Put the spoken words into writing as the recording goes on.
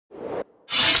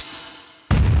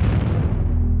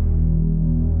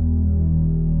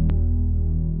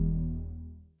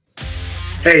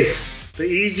Hey, the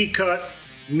Easy Cut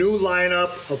new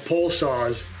lineup of pole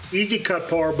saws. Easy Cut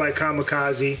powered by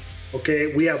Kamikaze.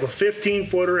 Okay, we have a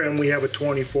 15-footer and we have a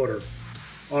 20-footer.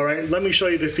 All right, let me show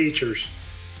you the features.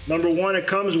 Number one, it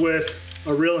comes with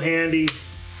a real handy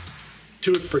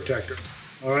tooth protector.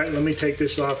 All right, let me take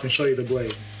this off and show you the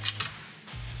blade.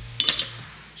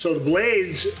 So the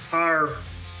blades are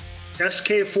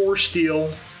SK4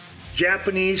 steel,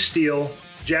 Japanese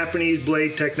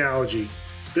blade technology.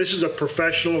 This is a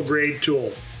professional grade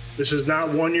tool. This is not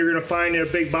one you're gonna find in a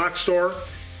big box store.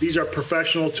 These are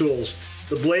professional tools.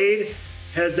 The blade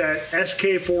has that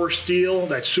SK4 steel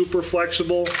that's super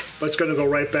flexible, but it's gonna go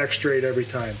right back straight every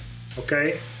time,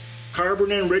 okay?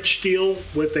 Carbon enriched steel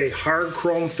with a hard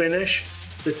chrome finish.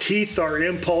 The teeth are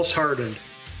impulse hardened.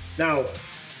 Now,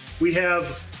 we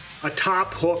have a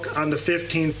top hook on the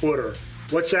 15-footer.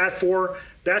 What's that for?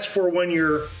 That's for when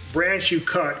your branch you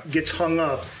cut gets hung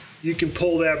up, you can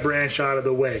pull that branch out of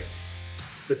the way.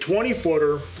 The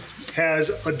 20-footer has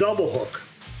a double hook,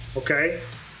 okay?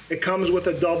 It comes with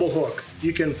a double hook.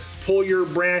 You can pull your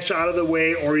branch out of the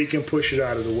way or you can push it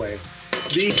out of the way.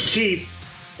 These teeth,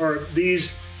 or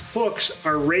these hooks,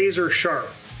 are razor sharp.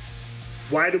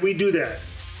 Why do we do that?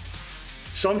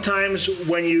 Sometimes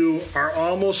when you are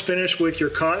almost finished with your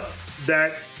cut,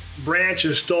 that branch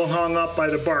is still hung up by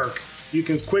the bark. You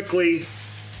can quickly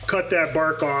cut that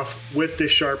bark off with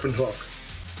this sharpened hook.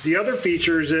 The other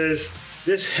features is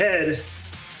this head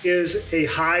is a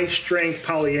high strength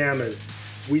polyamide.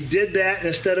 We did that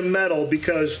instead of metal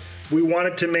because we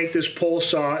wanted to make this pole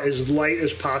saw as light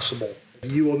as possible.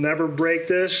 You will never break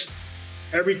this.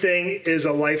 Everything is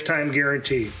a lifetime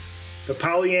guarantee. The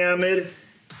polyamide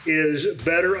is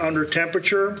better under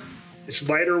temperature, it's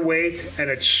lighter weight, and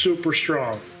it's super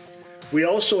strong. We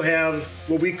also have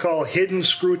what we call hidden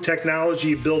screw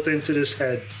technology built into this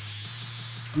head.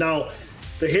 Now,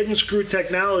 the hidden screw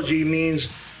technology means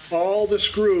all the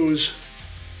screws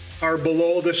are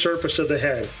below the surface of the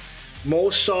head.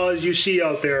 Most saws you see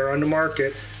out there on the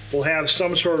market will have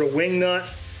some sort of wing nut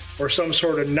or some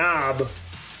sort of knob,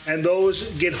 and those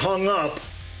get hung up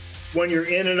when you're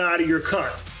in and out of your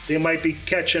cut. They might be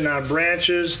catching on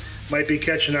branches, might be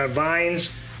catching on vines,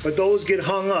 but those get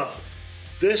hung up.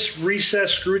 This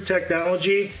recessed screw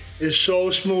technology is so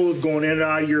smooth going in and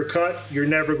out of your cut, you're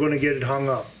never going to get it hung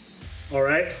up. All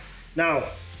right? Now,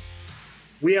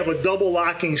 we have a double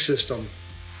locking system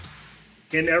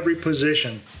in every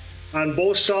position. On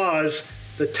both saws,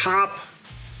 the top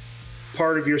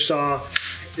part of your saw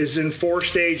is in 4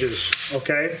 stages,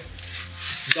 okay?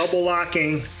 Double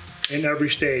locking in every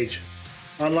stage.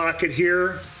 Unlock it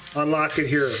here, unlock it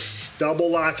here. Double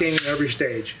locking in every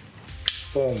stage.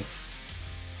 Boom.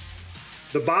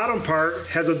 The bottom part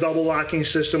has a double locking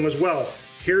system as well.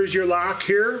 Here's your lock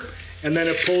here, and then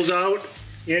it pulls out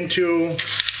into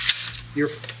your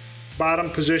bottom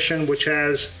position, which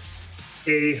has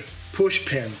a push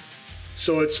pin.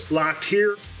 So it's locked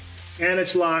here and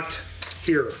it's locked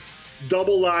here.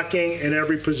 Double locking in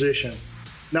every position.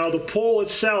 Now the pole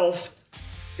itself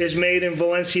is made in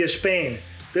Valencia, Spain.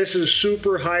 This is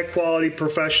super high quality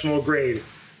professional grade.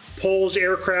 Poles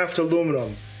aircraft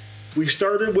aluminum. We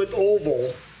started with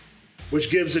oval,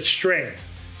 which gives it strength.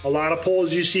 A lot of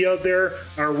poles you see out there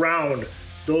are round.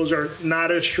 Those are not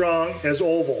as strong as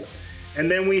oval. And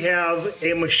then we have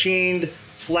a machined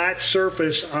flat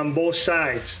surface on both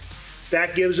sides.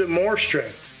 That gives it more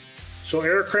strength. So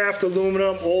aircraft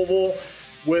aluminum, oval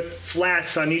with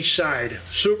flats on each side.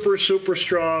 Super, super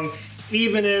strong,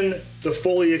 even in the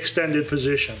fully extended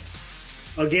position.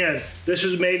 Again, this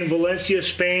is made in Valencia,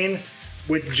 Spain,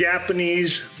 with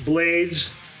Japanese blades,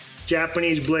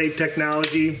 Japanese blade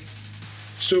technology.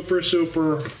 Super,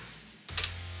 super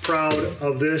proud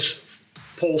of this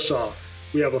pole saw.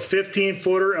 We have a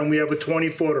 15-footer and we have a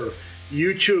 20-footer.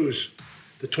 You choose.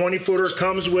 The 20-footer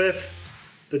comes with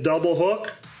the double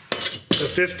hook. The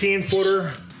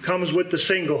 15-footer comes with the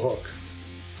single hook.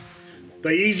 The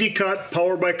Easy Cut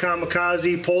powered by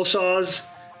Kamikaze pole saws,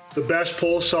 the best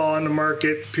pole saw on the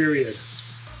market, period.